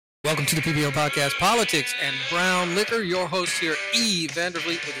Welcome to the PBO Podcast, Politics and Brown Liquor. Your host here, E.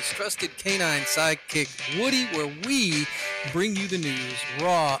 Vandervliet, with his trusted canine sidekick, Woody, where we bring you the news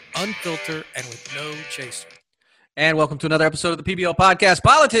raw, unfiltered, and with no chaser. And welcome to another episode of the PBO Podcast,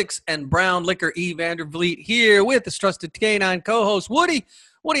 Politics and Brown Liquor. E. Vandervliet here with his trusted canine co-host, Woody.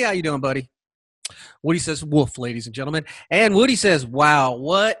 Woody, how you doing, buddy? Woody says, woof, ladies and gentlemen. And Woody says, wow,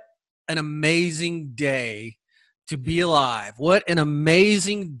 what an amazing day to be alive. What an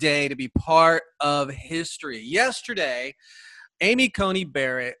amazing day to be part of history. Yesterday, Amy Coney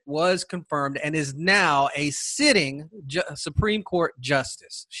Barrett was confirmed and is now a sitting Supreme Court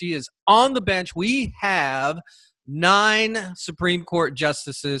justice. She is on the bench. We have 9 Supreme Court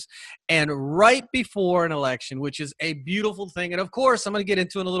justices, and right before an election, which is a beautiful thing. And of course, I'm going to get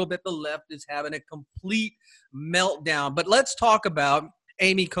into it in a little bit. The left is having a complete meltdown. But let's talk about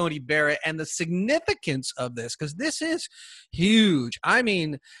Amy Coney Barrett and the significance of this, because this is huge. I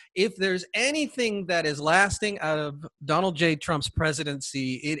mean, if there's anything that is lasting out of Donald J. Trump's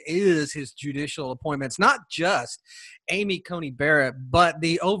presidency, it is his judicial appointments, not just Amy Coney Barrett, but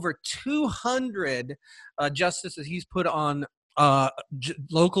the over 200 justices he's put on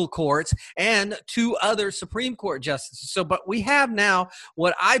local courts and 2 other Supreme Court justices. So, but we have now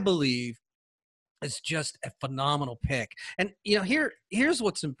what I believe is just a phenomenal pick. And, you know, here's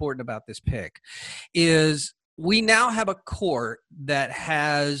what's important about this pick is we now have a court that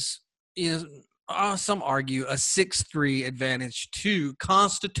has, some argue, a 6-3 advantage to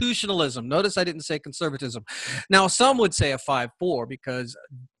constitutionalism. Notice I didn't say conservatism. Now, some would say a 5-4 because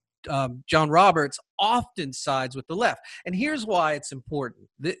John Roberts often sides with the left. And here's why it's important.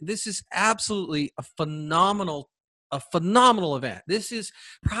 This is absolutely a phenomenal event. This is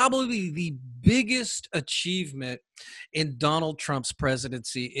probably the biggest achievement in Donald Trump's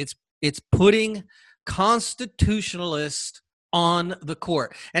presidency. It's putting constitutionalists on the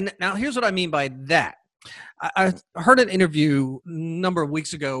court. And now here's what I mean by that. I heard an interview a number of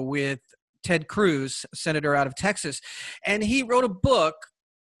weeks ago with Ted Cruz, senator out of Texas, and he wrote a book.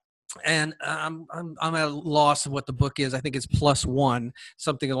 And I'm at a loss of what the book is. I think it's +1,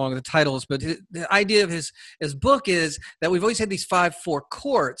 something along the titles. But the idea of his book is that we've always had these 5-4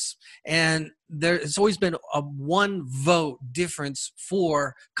 courts, and there's always been a 1 vote difference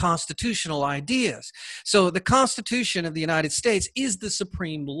for constitutional ideas. So the Constitution of the United States is the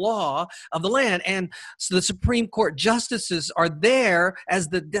supreme law of the land, and so the Supreme Court justices are there as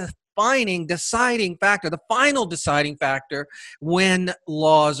the deciding factor, the final deciding factor when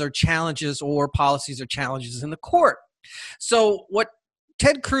laws are challenges or policies are challenges in the court. So what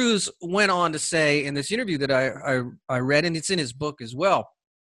Ted Cruz went on to say in this interview that I read, and it's in his book as well,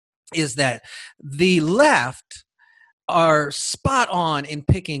 is that the left are spot on in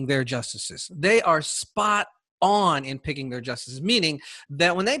picking their justices. They are spot on in picking their justices, meaning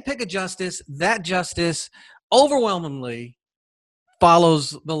that when they pick a justice, that justice overwhelmingly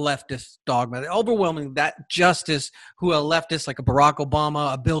follows the leftist dogma. Overwhelmingly, that justice who a leftist like a Barack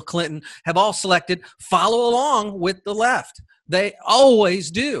Obama, a Bill Clinton have all selected follow along with the left. They always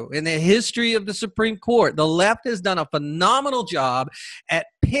do. In the history of the Supreme Court, the left has done a phenomenal job at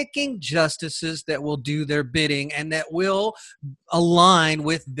picking justices that will do their bidding and that will align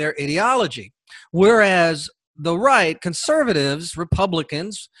with their ideology. Whereas the right, conservatives,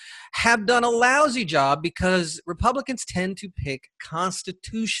 Republicans, have done a lousy job because Republicans tend to pick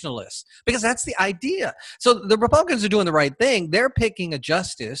constitutionalists because that's the idea. So the Republicans are doing the right thing. They're picking a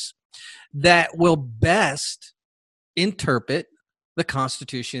justice that will best interpret the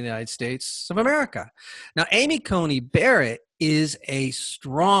Constitution of the United States of America. Now, Amy Coney Barrett is a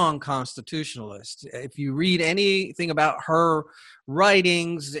strong constitutionalist. If you read anything about her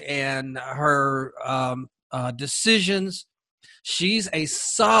writings and her decisions, she's a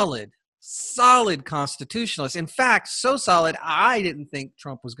solid constitutionalist. In fact, so solid, I didn't think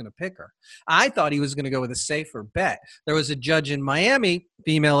Trump was going to pick her. I thought he was going to go with a safer bet. There was a judge in Miami,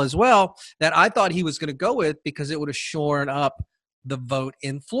 female as well, that I thought he was going to go with because it would have shored up the vote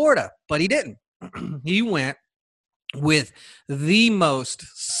in Florida, but he didn't. He went with the most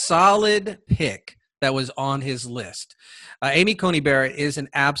solid pick that was on his list. Amy Coney Barrett is an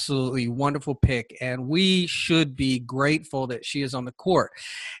absolutely wonderful pick, and we should be grateful that she is on the court.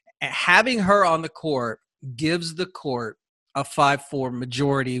 Having her on the court gives the court a 5-4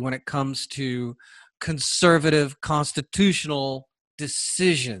 majority when it comes to conservative constitutional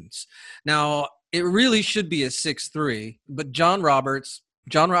decisions. Now, it really should be a 6-3, but John Roberts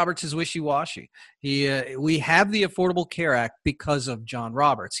is wishy-washy. We have the Affordable Care Act because of John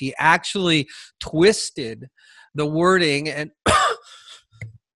Roberts. He actually twisted the wording and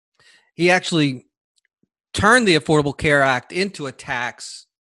he actually turned the Affordable Care Act into a tax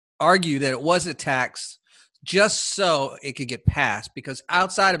argue that it was a tax just so it could get passed, because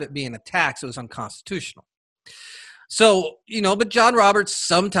outside of it being a tax, it was unconstitutional. So, but John Roberts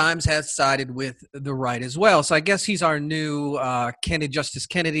sometimes has sided with the right as well. So I guess he's our new Justice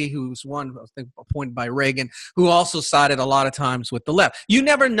Kennedy, who's one, I think, appointed by Reagan, who also sided a lot of times with the left. You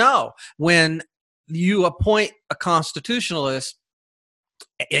never know when you appoint a constitutionalist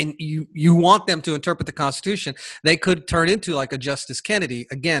and you want them to interpret the Constitution, they could turn into like a Justice Kennedy.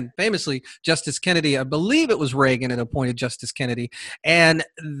 Again, famously, Justice Kennedy, I believe it was Reagan that appointed Justice Kennedy, and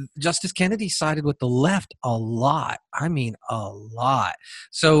Justice Kennedy sided with the left a lot. I mean, a lot.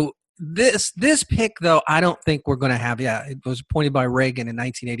 So this pick, though, I don't think we're going to have. Yeah, it was appointed by Reagan in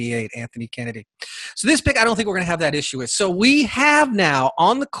 1988, Anthony Kennedy. So this pick, I don't think we're going to have that issue with. So we have now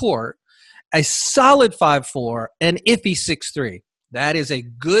on the court a solid 5-4 and iffy 6-3. That is a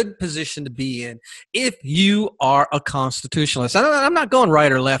good position to be in if you are a constitutionalist. I'm not going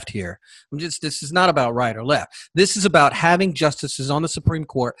right or left here. This is not about right or left. This is about having justices on the Supreme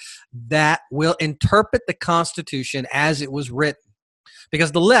Court that will interpret the Constitution as it was written.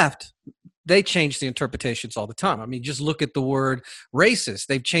 Because the left, they change the interpretations all the time. I mean, just look at the word racist.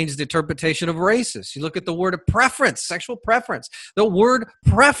 They've changed the interpretation of racist. You look at the word of preference, sexual preference. The word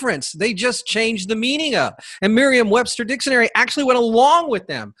preference, they just changed the meaning of. And Merriam-Webster Dictionary actually went along with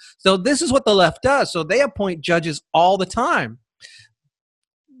them. So this is what the left does. So they appoint judges all the time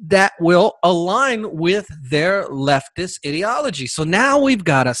that will align with their leftist ideology. So now we've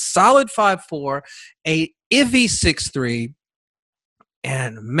got a solid 5-4, a iffy 6-3,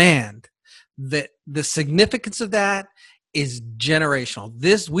 and man, the significance of that is generational.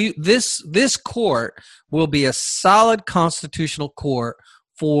 This court will be a solid constitutional court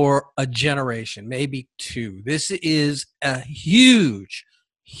for a generation, maybe two. This is a huge,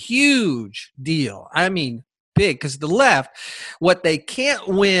 huge deal. I mean, big, because the left, what they can't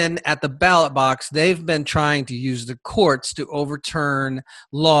win at the ballot box, they've been trying to use the courts to overturn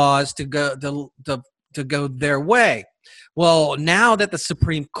laws to go their way. Well, now that the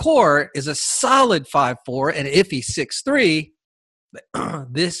Supreme Court is a solid 5-4 and iffy 6-3,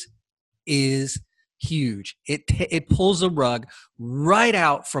 this is huge. It pulls a rug right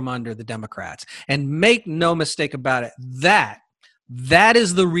out from under the Democrats. And make no mistake about it, that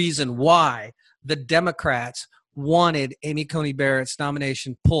is the reason why the Democrats wanted Amy Coney Barrett's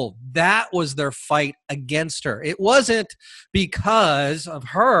nomination pulled. That was their fight against her. It wasn't because of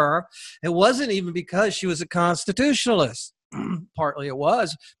her. It wasn't even because she was a constitutionalist. Partly it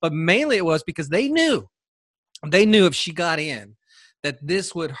was, but mainly it was because they knew if she got in that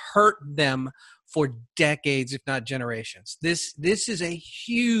this would hurt them for decades, if not generations. This is a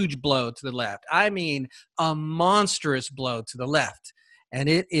huge blow to the left. I mean, a monstrous blow to the left. And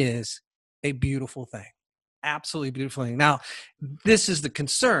it is a beautiful thing. Absolutely beautiful thing. Now, this is the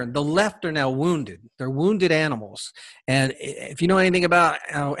concern. The left are now wounded. They're wounded animals. And if you know anything about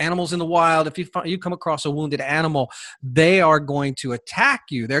animals in the wild, if you come across a wounded animal, they are going to attack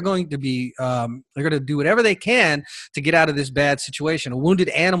you. They're going to be, they're going to do whatever they can to get out of this bad situation. A wounded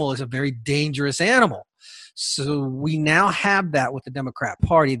animal is a very dangerous animal. So we now have that with the Democrat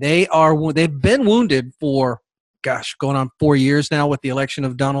Party. They've been wounded for, going on 4 years now with the election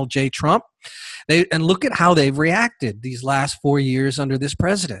of Donald J. Trump. And look at how they've reacted these last 4 years under this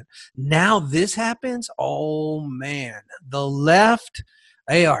president. Now this happens. Oh, man. The left,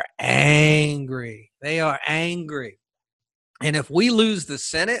 they are angry. They are angry. And if we lose the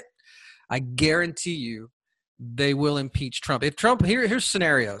Senate, I guarantee you they will impeach Trump. If Trump, here's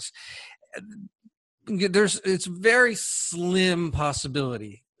scenarios. It's very slim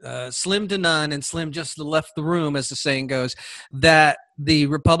possibility. Slim to none and slim just left the room, as the saying goes, that the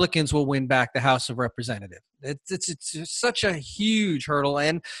Republicans will win back the House of Representatives. It's such a huge hurdle,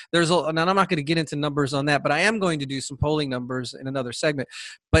 and and I'm not going to get into numbers on that, but I am going to do some polling numbers in another segment.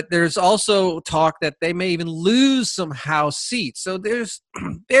 But there's also talk that they may even lose some House seats. So there's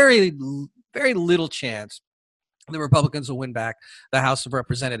very, very little chance the Republicans will win back the House of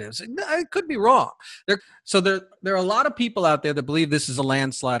Representatives. I could be wrong. There are a lot of people out there that believe this is a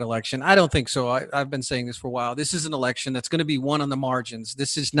landslide election. I don't think so. I've been saying this for a while. This is an election that's going to be won on the margins.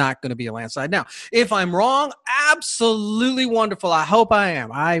 This is not going to be a landslide. Now, if I'm wrong, absolutely wonderful. I hope I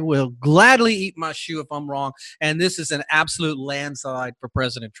am. I will gladly eat my shoe if I'm wrong. And this is an absolute landslide for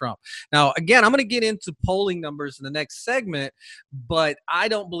President Trump. Now, again, I'm going to get into polling numbers in the next segment, but I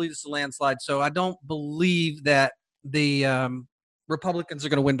don't believe it's a landslide. So I don't believe that the Republicans are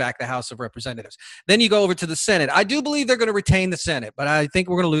going to win back the House of Representatives. Then you go over to the Senate. I do believe they're going to retain the Senate, but I think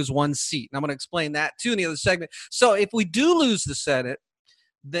we're going to lose one seat. And I'm going to explain that too in the other segment. So if we do lose the Senate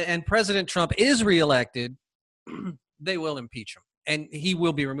and President Trump is reelected, they will impeach him. and he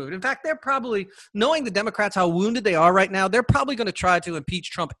will be removed. In fact, they're probably, knowing the Democrats, how wounded they are right now, they're probably going to try to impeach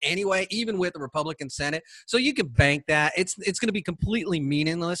Trump anyway, even with the Republican Senate. So you can bank that. It's going to be completely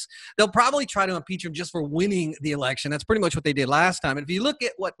meaningless. They'll probably try to impeach him just for winning the election. That's pretty much what they did last time. And if you look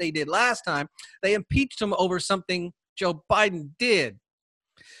at what they did last time, they impeached him over something Joe Biden did.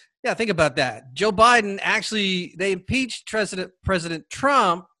 Yeah, think about that. Joe Biden actually, they impeached President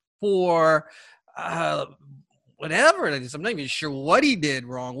Trump for whatever it is. I'm not even sure what he did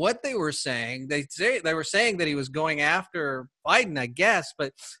wrong, what they were saying. They were saying that he was going after Biden, I guess,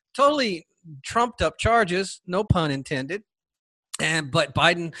 but totally trumped up charges, no pun intended. But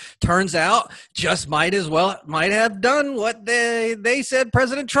Biden, turns out, just might have done what they said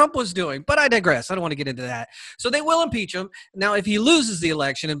President Trump was doing. But I digress. I don't want to get into that. So they will impeach him. Now, if he loses the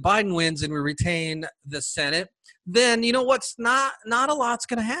election and Biden wins and we retain the Senate, then you know what's not a lot's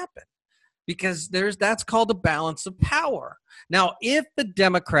going to happen, because that's called the balance of power. Now, if the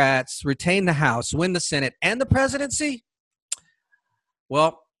Democrats retain the House, win the Senate, and the presidency,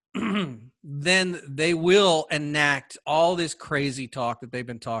 well, then they will enact all this crazy talk that they've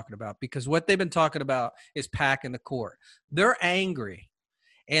been talking about, because what they've been talking about is packing the court. They're angry.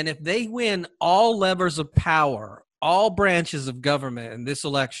 And if they win all levers of power, all branches of government in this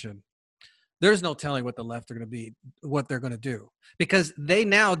election, there's no telling what the left are going to be, what they're going to do, because they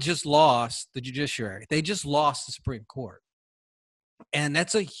now just lost the judiciary. They just lost the Supreme Court. And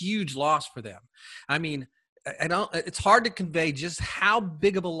that's a huge loss for them. I mean, it's hard to convey just how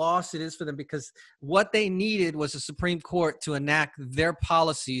big of a loss it is for them, because what they needed was a Supreme Court to enact their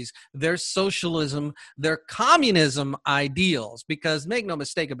policies, their socialism, their communism ideals, because make no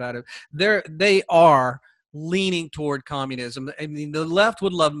mistake about it, they are leaning toward communism. I mean, the left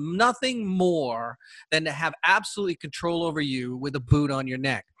would love nothing more than to have absolutely control over you with a boot on your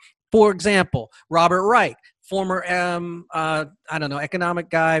neck. For example, Robert Reich, former, economic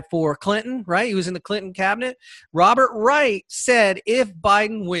guy for Clinton, right? He was in the Clinton cabinet. Robert Reich said if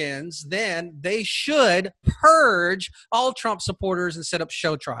Biden wins, then they should purge all Trump supporters and set up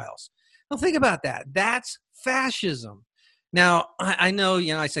show trials. Now think about that. That's fascism. Now, I know,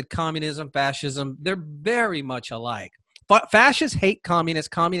 I said communism, fascism, they're very much alike. But fascists hate communists.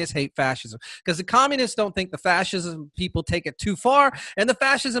 Communists hate fascism, because the communists don't think the fascism people take it too far, and the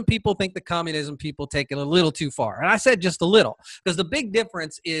fascism people think the communism people take it a little too far. And I said just a little, because the big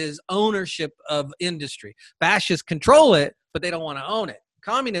difference is ownership of industry. Fascists control it, but they don't want to own it.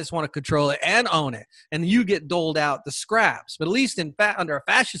 Communists want to control it and own it, and you get doled out the scraps. But at least under a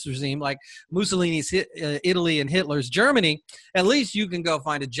fascist regime like Mussolini's Italy and Hitler's Germany, at least you can go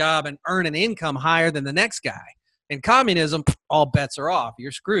find a job and earn an income higher than the next guy. In communism, all bets are off.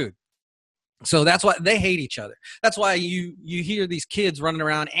 You're screwed. So that's why they hate each other. That's why you hear these kids running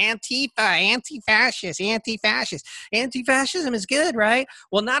around, Antifa, anti-fascist, anti-fascist. Anti-fascism is good, right?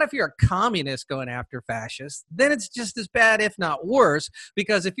 Well, not if you're a communist going after fascists. Then it's just as bad, if not worse,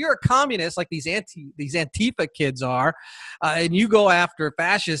 because if you're a communist like these Antifa kids are, and you go after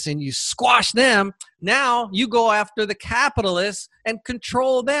fascists and you squash them, now you go after the capitalists and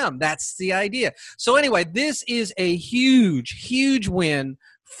control them. That's the idea. So anyway, this is a huge, huge win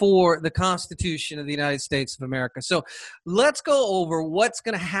for the Constitution of the United States of America. So let's go over what's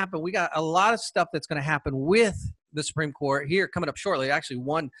going to happen. We got a lot of stuff that's going to happen with the Supreme Court here coming up shortly. Actually,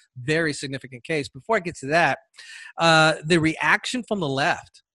 one very significant case. Before I get to that, the reaction from the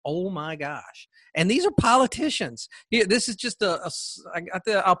left. Oh my gosh. And these are politicians. Here, this is just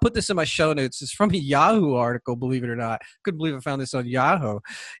I'll put this in my show notes. It's from a Yahoo article, believe it or not. Couldn't believe I found this on Yahoo.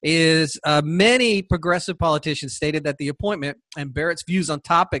 Many progressive politicians stated that the appointment and Barrett's views on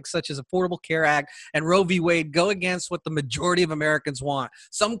topics such as Affordable Care Act and Roe v. Wade go against what the majority of Americans want.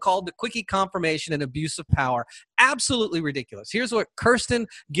 Some called the quickie confirmation and abuse of power. Absolutely ridiculous. Here's what Kirsten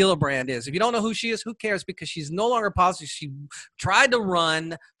Gillibrand is. If you don't know who she is, who cares? Because she's no longer positive. She tried to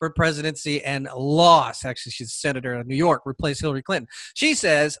run for presidency and lost. Actually, she's a senator in New York, replaced Hillary Clinton. She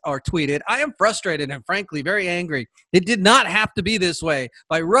says, or tweeted, I am frustrated and frankly very angry. It did not have to be this way.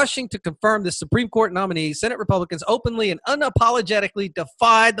 By rushing to confirm the Supreme Court nominee, Senate Republicans openly and unapologetically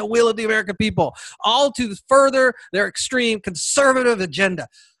defied the will of the American people, all to further their extreme conservative agenda.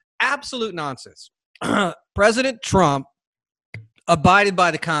 Absolute nonsense. President Trump abided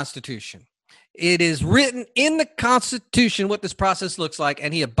by the Constitution. It is written in the Constitution what this process looks like,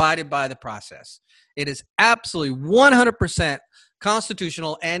 and he abided by the process. It is absolutely 100%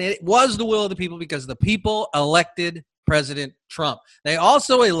 constitutional, and it was the will of the people because the people elected President Trump. They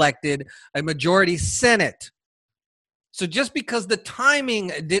also elected a majority Senate. So just because the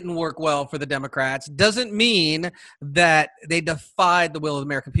timing didn't work well for the Democrats doesn't mean that they defied the will of the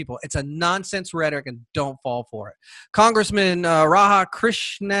American people. It's a nonsense rhetoric, and don't fall for it. Congressman Raha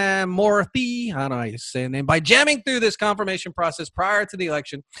Krishnamurthy, I don't know how you say the name, by jamming through this confirmation process prior to the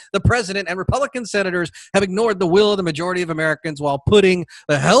election, the president and Republican senators have ignored the will of the majority of Americans while putting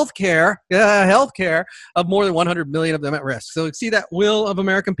the health care of more than 100 million of them at risk. So see that will of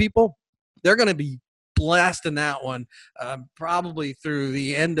American people? They're going to be blasting that one probably through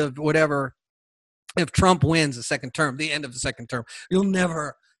the end of whatever, if Trump wins the second term, the end of the second term. You'll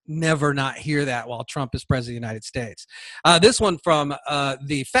never not hear that while Trump is president of the United States. This one from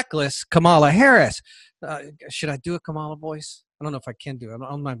the feckless Kamala Harris. Should I do a Kamala voice? I don't know if I can do it. I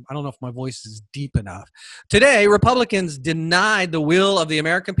don't know if my voice is deep enough. Today, Republicans denied the will of the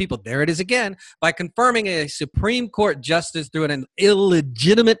American people. There it is again, by confirming a Supreme Court justice through an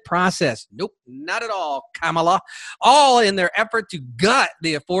illegitimate process. Nope, not at all, Kamala. All in their effort to gut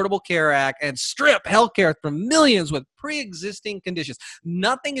the Affordable Care Act and strip health care from millions with pre-existing conditions.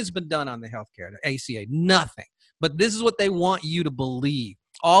 Nothing has been done on the health care, the ACA, nothing. But this is what they want you to believe,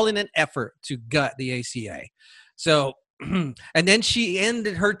 all in an effort to gut the ACA. So, and then she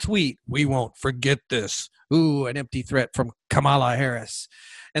ended her tweet, "We won't forget this." Ooh, an empty threat from Kamala Harris.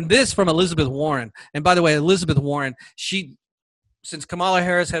 And this from Elizabeth Warren. And by the way, Elizabeth Warren, since Kamala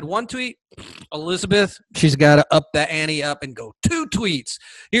Harris had one tweet, Elizabeth, she's got to up the ante up and go 2 tweets.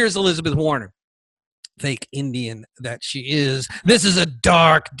 Here's Elizabeth Warren. Fake Indian that she is. This is a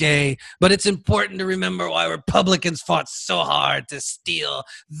dark day, but it's important to remember why Republicans fought so hard to steal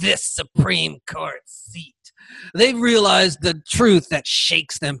this Supreme Court seat. They've realized the truth that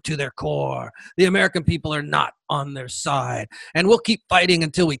shakes them to their core. The American people are not on their side, and we'll keep fighting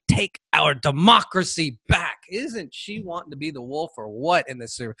until we take our democracy back. Isn't she wanting to be the wolf or what in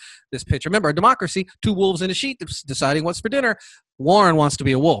this picture? Remember, a democracy, 2 wolves in a sheet deciding what's for dinner. Warren wants to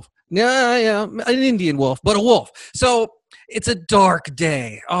be a wolf. Yeah, an Indian wolf, but a wolf. So it's a dark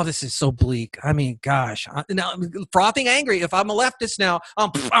day. Oh, this is so bleak. I mean, gosh. Now, frothing angry. If I'm a leftist now,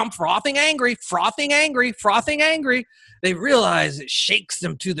 I'm frothing angry. They realize it shakes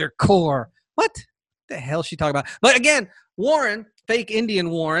them to their core. What the hell is she talking about? But again, Warren, fake Indian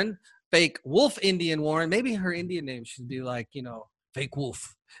Warren, fake wolf Indian Warren. Maybe her Indian name should be like, fake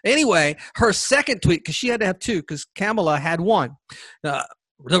wolf. Anyway, her second tweet, because she had to have 2, because Kamala had 1.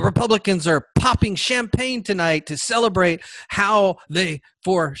 The Republicans are popping champagne tonight to celebrate how this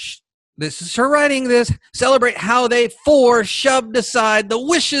is her writing this, celebrate how they shoved aside the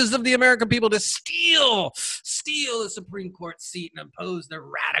wishes of the American people to steal the Supreme Court seat and impose their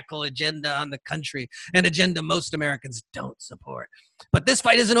radical agenda on the country, an agenda most Americans don't support. But this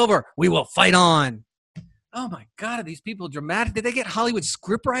fight isn't over. We will fight on. Oh my God, are these people dramatic? Did they get Hollywood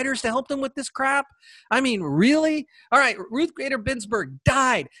scriptwriters to help them with this crap? I mean, really? All right, Ruth Bader Ginsburg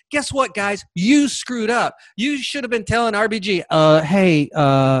died. Guess what, guys? You screwed up. You should have been telling RBG, hey,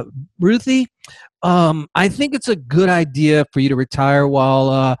 Ruthie, I think it's a good idea for you to retire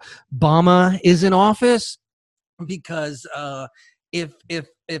while Obama is in office, because if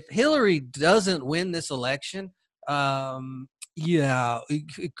Hillary doesn't win this election,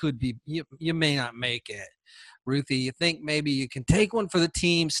 it could be you may not make it. Ruthie, you think maybe you can take one for the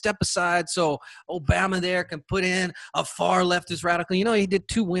team, step aside so Obama there can put in a far leftist radical. He did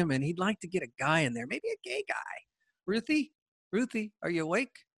 2 women. He'd like to get a guy in there, maybe a gay guy. Ruthie, are you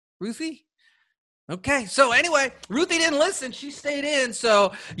awake? Ruthie? Okay, so anyway, Ruthie didn't listen. She stayed in.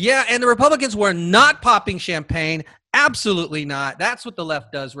 So, yeah, and the Republicans were not popping champagne. Absolutely not. That's what the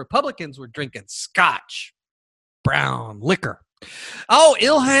left does. Republicans were drinking scotch, brown liquor. Oh,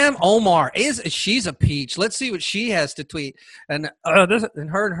 Ilhan Omar she's a peach. Let's see what she has to tweet. And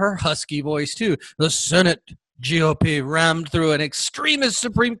her husky voice too. The Senate GOP rammed through an extremist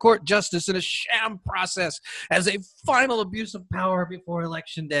Supreme Court justice in a sham process as a final abuse of power before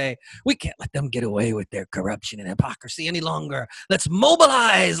Election Day. We can't let them get away with their corruption and hypocrisy any longer. Let's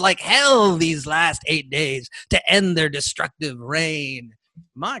mobilize like hell these last 8 days to end their destructive reign.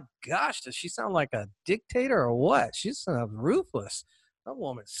 My gosh, does she sound like a dictator or what? She's ruthless. That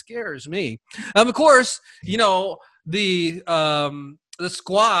woman scares me. Of course, the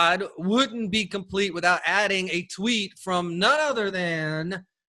squad wouldn't be complete without adding a tweet from none other than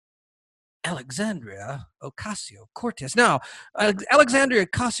Alexandria Ocasio-Cortez. Now, Alexandria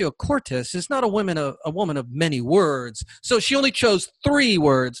Ocasio-Cortez is not a woman of many words, so she only chose 3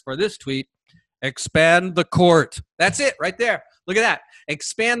 words for this tweet. Expand the court. That's it right there. Look at that.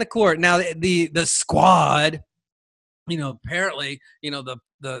 Expand the court. Now, the squad, apparently,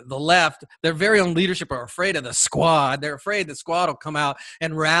 the left, their very own leadership are afraid of the squad. They're afraid the squad will come out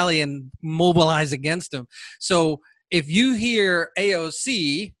and rally and mobilize against them. So if you hear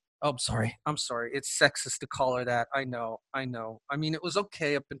AOC, oh, I'm sorry. It's sexist to call her that. I know. I mean, it was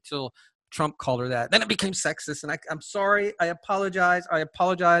okay up until Trump called her that. Then it became sexist, and I'm sorry. I apologize.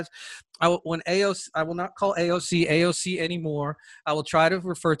 When AOC, I will not call AOC anymore. I will try to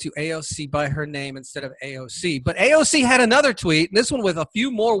refer to AOC by her name instead of AOC. But AOC had another tweet, this one with a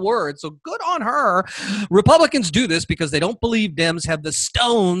few more words, so good on her. Republicans do this because they don't believe Dems have the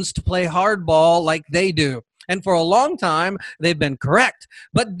stones to play hardball like they do. And for a long time, they've been correct.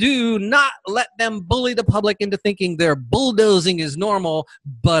 But do not let them bully the public into thinking their bulldozing is normal,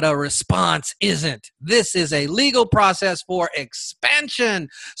 but a response isn't. This is a legal process for expansion.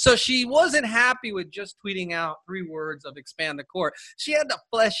 So she wasn't happy with just tweeting out 3 words of expand the court. She had to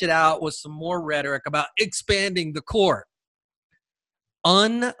flesh it out with some more rhetoric about expanding the court.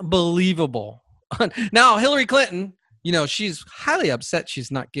 Unbelievable. Now, Hillary Clinton, she's highly upset she's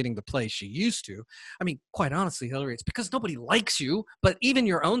not getting the play she used to. I mean, quite honestly, Hillary, it's because nobody likes you, but even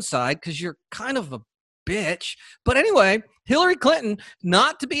your own side, because you're kind of a bitch. But anyway, Hillary Clinton,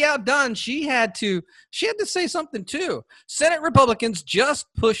 not to be outdone, she had to say something too. Senate Republicans just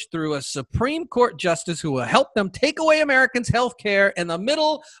pushed through a Supreme Court justice who will help them take away Americans' health care in the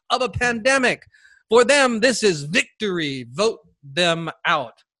middle of a pandemic. For them, this is victory. Vote them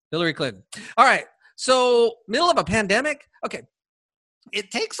out. Hillary Clinton. All right. So, middle of a pandemic? Okay,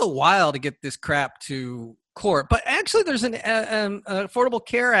 it takes a while to get this crap to court, but actually there's an Affordable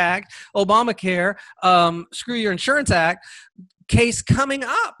Care Act, Obamacare, Screw Your Insurance Act case coming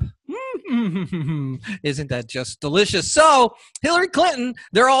up. Isn't that just delicious? So, Hillary Clinton,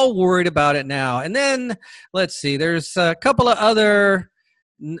 they're all worried about it now. And then, let's see, there's a couple of other...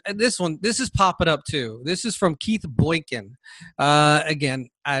 This is popping up too. This is from Keith Boykin. Again,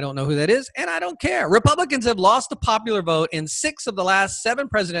 I don't know who that is, and I don't care. Republicans have lost the popular vote in 6 of the last 7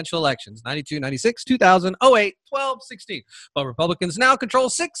 presidential elections, 92, 96, 2000, 08, 12, 16. But Republicans now control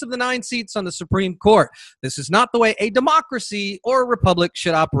 6 of the 9 seats on the Supreme Court. This is not the way a democracy or a republic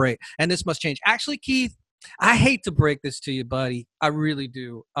should operate, and this must change. Actually, Keith, I hate to break this to you, buddy. I really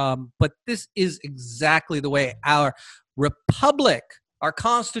do. But this is exactly the way our republic, our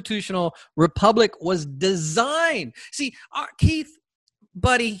constitutional republic, was designed. See, Keith,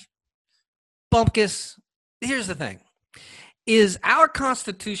 buddy, Bumpkus, here's the thing. Is our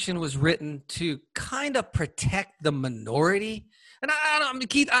Constitution was written to kind of protect the minority. And I mean,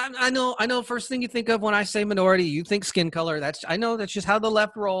 Keith, I know. First thing you think of when I say minority, you think skin color. I know that's just how the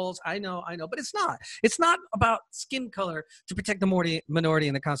left rolls. I know. But it's not. It's not about skin color to protect the minority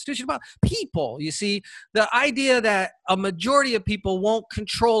in the Constitution. It's about people. You see, the idea that a majority of people won't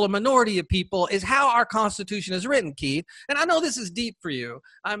control a minority of people is how our Constitution is written, Keith. And I know this is deep for you.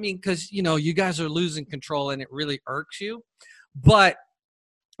 I mean, because you guys are losing control, and it really irks you. But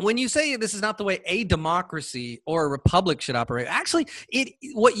when you say this is not the way a democracy or a republic should operate, actually,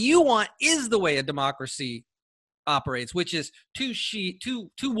 what you want is the way a democracy operates, which is two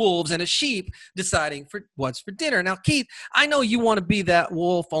wolves and a sheep deciding for what's for dinner. Now, Keith, I know you want to be that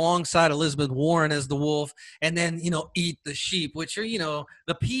wolf alongside Elizabeth Warren as the wolf, and then eat the sheep, which are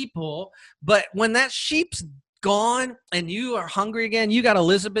the people. But when that sheep's gone and you are hungry again, you got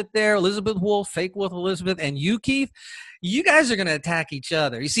Elizabeth there, Elizabeth Wolf, fake wolf Elizabeth, and you, Keith, you guys are going to attack each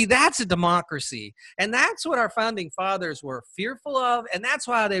other. You see, that's a democracy. And that's what our founding fathers were fearful of. And that's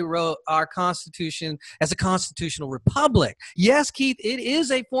why they wrote our Constitution as a constitutional republic. Yes, Keith, it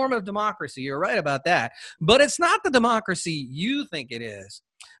is a form of democracy. You're right about that. But it's not the democracy you think it is.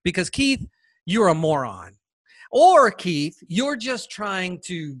 Because, Keith, you're a moron. Or, Keith, you're just trying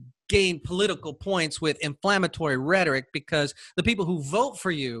to gain political points with inflammatory rhetoric because the people who vote for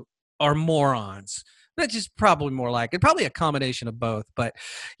you are morons. That's just probably more like it. Probably a combination of both. But,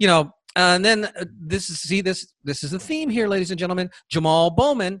 and then this is the theme here, ladies and gentlemen. Jamal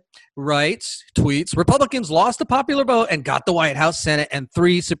Bowman tweets, Republicans lost the popular vote and got the White House, Senate, and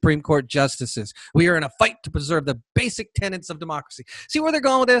 3 Supreme Court justices. We are in a fight to preserve the basic tenets of democracy. See where they're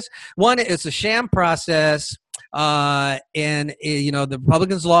going with this? One, it's a sham process. The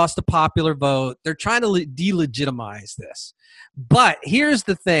Republicans lost the popular vote. They're trying to delegitimize this. But here's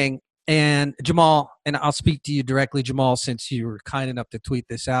the thing, and Jamal, and I'll speak to you directly, Jamal, since you were kind enough to tweet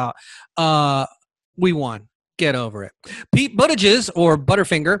this out. We won. Get over it. Pete Buttigieg, or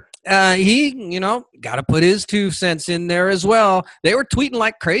Butterfinger, he, got to put his 2 cents in there as well. They were tweeting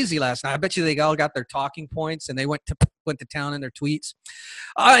like crazy last night. I bet you they all got their talking points and they went to town in their tweets.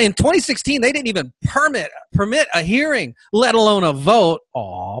 In 2016, they didn't even permit a hearing, let alone a vote.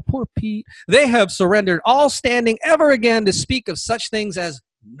 Aw, poor Pete. They have surrendered all standing ever again to speak of such things as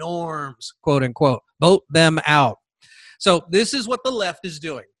norms, quote unquote. Vote them out. So this is what the left is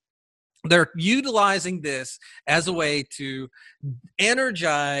doing. They're utilizing this as a way to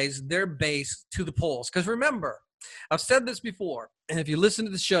energize their base to the polls. Because remember, I've said this before, and if you listen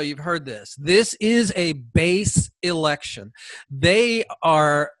to the show, you've heard this. This is a base election.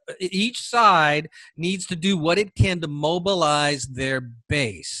 Each side needs to do what it can to mobilize their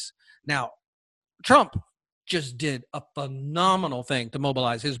base. Now, Trump just did a phenomenal thing to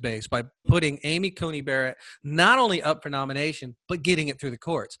mobilize his base by putting Amy Coney Barrett not only up for nomination, but getting it through the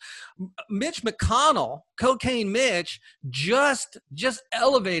courts. Mitch McConnell, Cocaine Mitch, just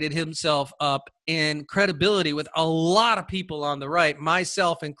elevated himself up in credibility with a lot of people on the right,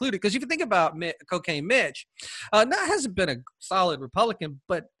 myself included. Because if you think about Cocaine Mitch, that hasn't been a solid Republican,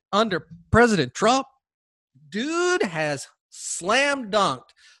 but under President Trump, dude has slam dunked,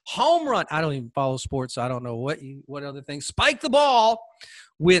 home run. I don't even follow sports, so I don't know what other things. Spike the ball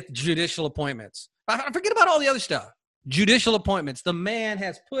with judicial appointments. I forget about all the other stuff. Judicial appointments. The man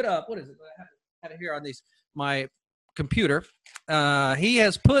has put up, what is it? I have it here on my computer. He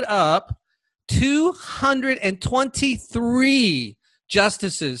has put up 223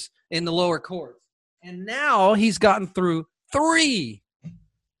 justices in the lower courts. And now he's gotten through 3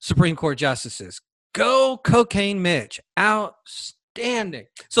 Supreme Court justices. Go Cocaine Mitch. Outstanding.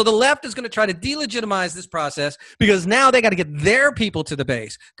 So the left is going to try to delegitimize this process because now they got to get their people to the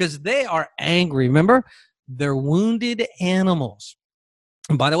base because they are angry. Remember? They're wounded animals.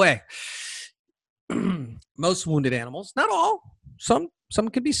 And by the way, most wounded animals, not all, some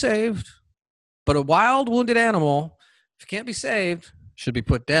can be saved, but a wild wounded animal, if it can't be saved, should be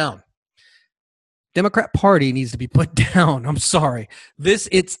put down. Democrat Party needs to be put down. I'm sorry.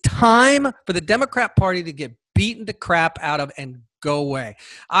 It's time for the Democrat Party to get beaten to crap out of and go away.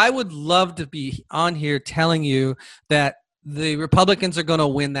 I would love to be on here telling you that the Republicans are going to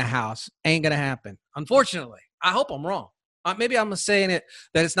win the House. Ain't going to happen. Unfortunately, I hope I'm wrong. Maybe I'm saying it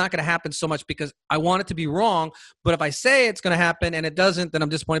that it's not going to happen so much because I want it to be wrong. But if I say it's going to happen and it doesn't, then I'm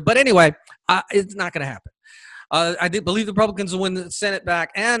disappointed. But anyway, it's not going to happen. I did believe the Republicans will win the Senate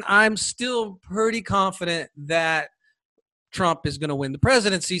back, and I'm still pretty confident that Trump is going to win the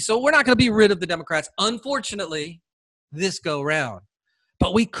presidency. So we're not going to be rid of the Democrats, unfortunately, this go round.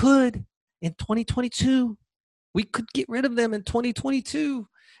 But we could in 2022. We could get rid of them in 2022.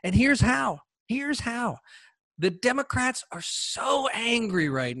 And here's how. The Democrats are so angry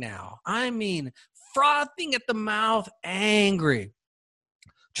right now. I mean, frothing at the mouth, angry.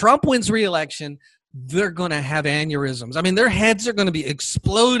 Trump wins re-election. They're going to have aneurysms. I mean, their heads are going to be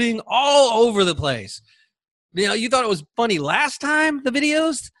exploding all over the place. You know, you thought it was funny last time, the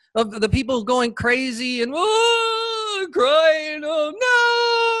videos of the people going crazy and crying,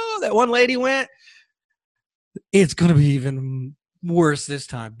 oh no, that one lady went. It's going to be even worse this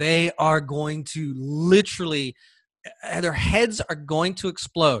time. They are going to literally, their heads are going to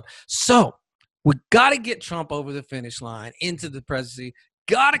explode. So we got to get Trump over the finish line into the presidency,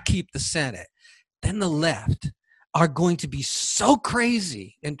 got to keep the Senate. Then the left are going to be so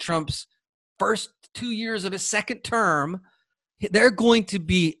crazy in Trump's first 2 years of his second term. They're going to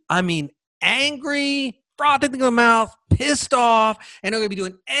be, angry, frothing in the mouth, pissed off, and they're going to be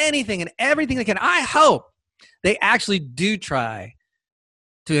doing anything and everything they can. I hope they actually do try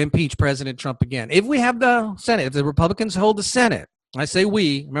to impeach President Trump again. If we have the Senate, if the Republicans hold the Senate, I say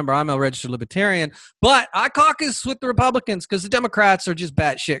we. Remember, I'm a registered libertarian, but I caucus with the Republicans because the Democrats are just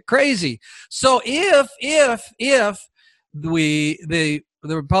batshit crazy. So if the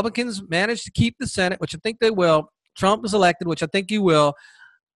Republicans manage to keep the Senate, which I think they will, Trump is elected, which I think he will,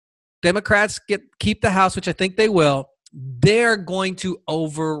 Democrats keep the House, which I think they will, they're going to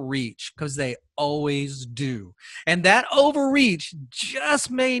overreach because they always do. And that overreach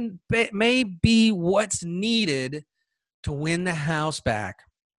just may be what's needed to win the House back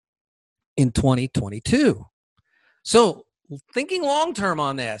in 2022. So thinking long-term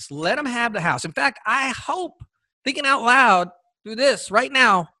on this, let them have the House. In fact, I hope, thinking out loud through this right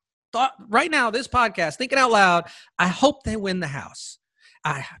now, this podcast, thinking out loud, I hope they win the House.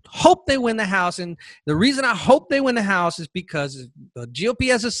 I hope they win the House. And the reason I hope they win the House is because the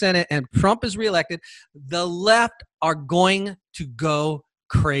GOP has a Senate and Trump is reelected. The left are going to go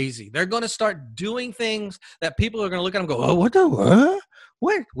crazy. They're going to start doing things that people are going to look at them and go, oh,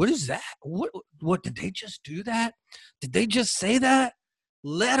 what is that? What did they just do that? Did they just say that?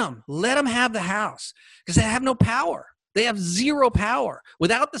 Let them have the House because they have no power. They have zero power.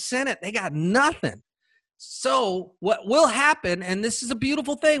 Without the Senate, they got nothing. So what will happen, and this is a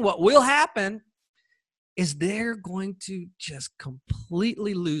beautiful thing, what will happen is they're going to just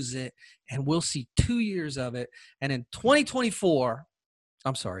completely lose it, and we'll see 2 years of it. And in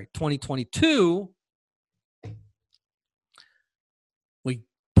 2022, we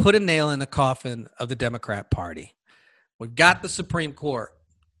put a nail in the coffin of the Democrat Party. We've got the Supreme Court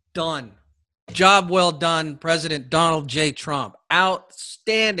done. Job well done, President Donald J. Trump.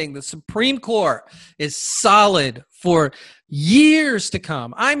 Outstanding. The Supreme Court is solid for years to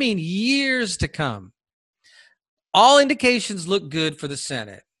come. I mean, years to come. All indications look good for the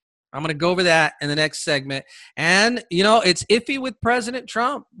Senate. I'm going to go over that in the next segment. And, it's iffy with President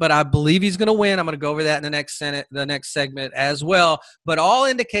Trump, but I believe he's going to win. I'm going to go over that in the next segment as well. But all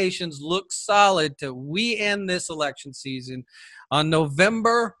indications look solid to we end this election season on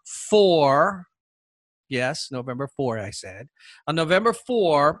November 4. Yes, November 4, I said. On November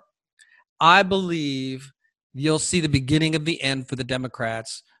 4, I believe you'll see the beginning of the end for the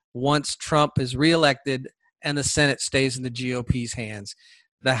Democrats once Trump is reelected and the Senate stays in the GOP's hands.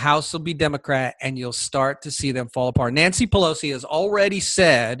 The House will be Democrat, and you'll start to see them fall apart. Nancy Pelosi has already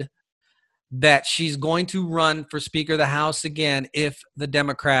said that she's going to run for Speaker of the House again if the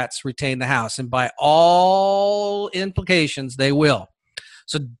Democrats retain the House. And by all implications, they will.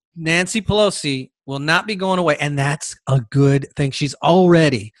 So Nancy Pelosi will not be going away, and that's a good thing. She's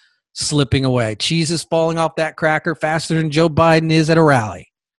already slipping away. Cheese is falling off that cracker faster than Joe Biden is at a rally.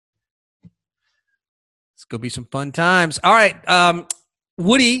 It's going to be some fun times. All right.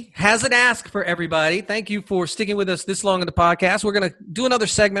 Woody has an ask for everybody. Thank you for sticking with us this long in the podcast. We're going to do another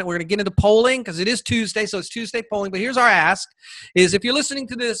segment. We're going to get into polling because it is Tuesday, so it's Tuesday polling. But here's our ask is if you're listening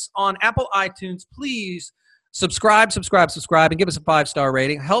to this on Apple iTunes, please subscribe, and give us a 5-star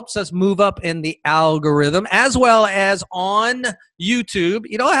rating. It helps us move up in the algorithm, as well as on YouTube.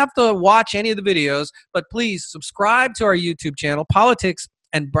 You don't have to watch any of the videos, but please subscribe to our YouTube channel, Politics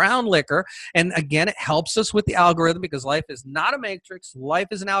and Brown Liquor. And again, it helps us with the algorithm because life is not a matrix. Life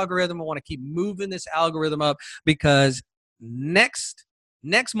is an algorithm. I want to keep moving this algorithm up because next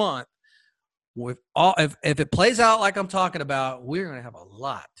month, if it plays out like I'm talking about, we're going to have a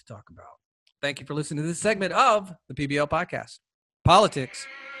lot to talk about. Thank you for listening to this segment of the PBL Podcast, Politics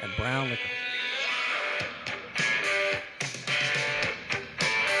and Brown Liquor.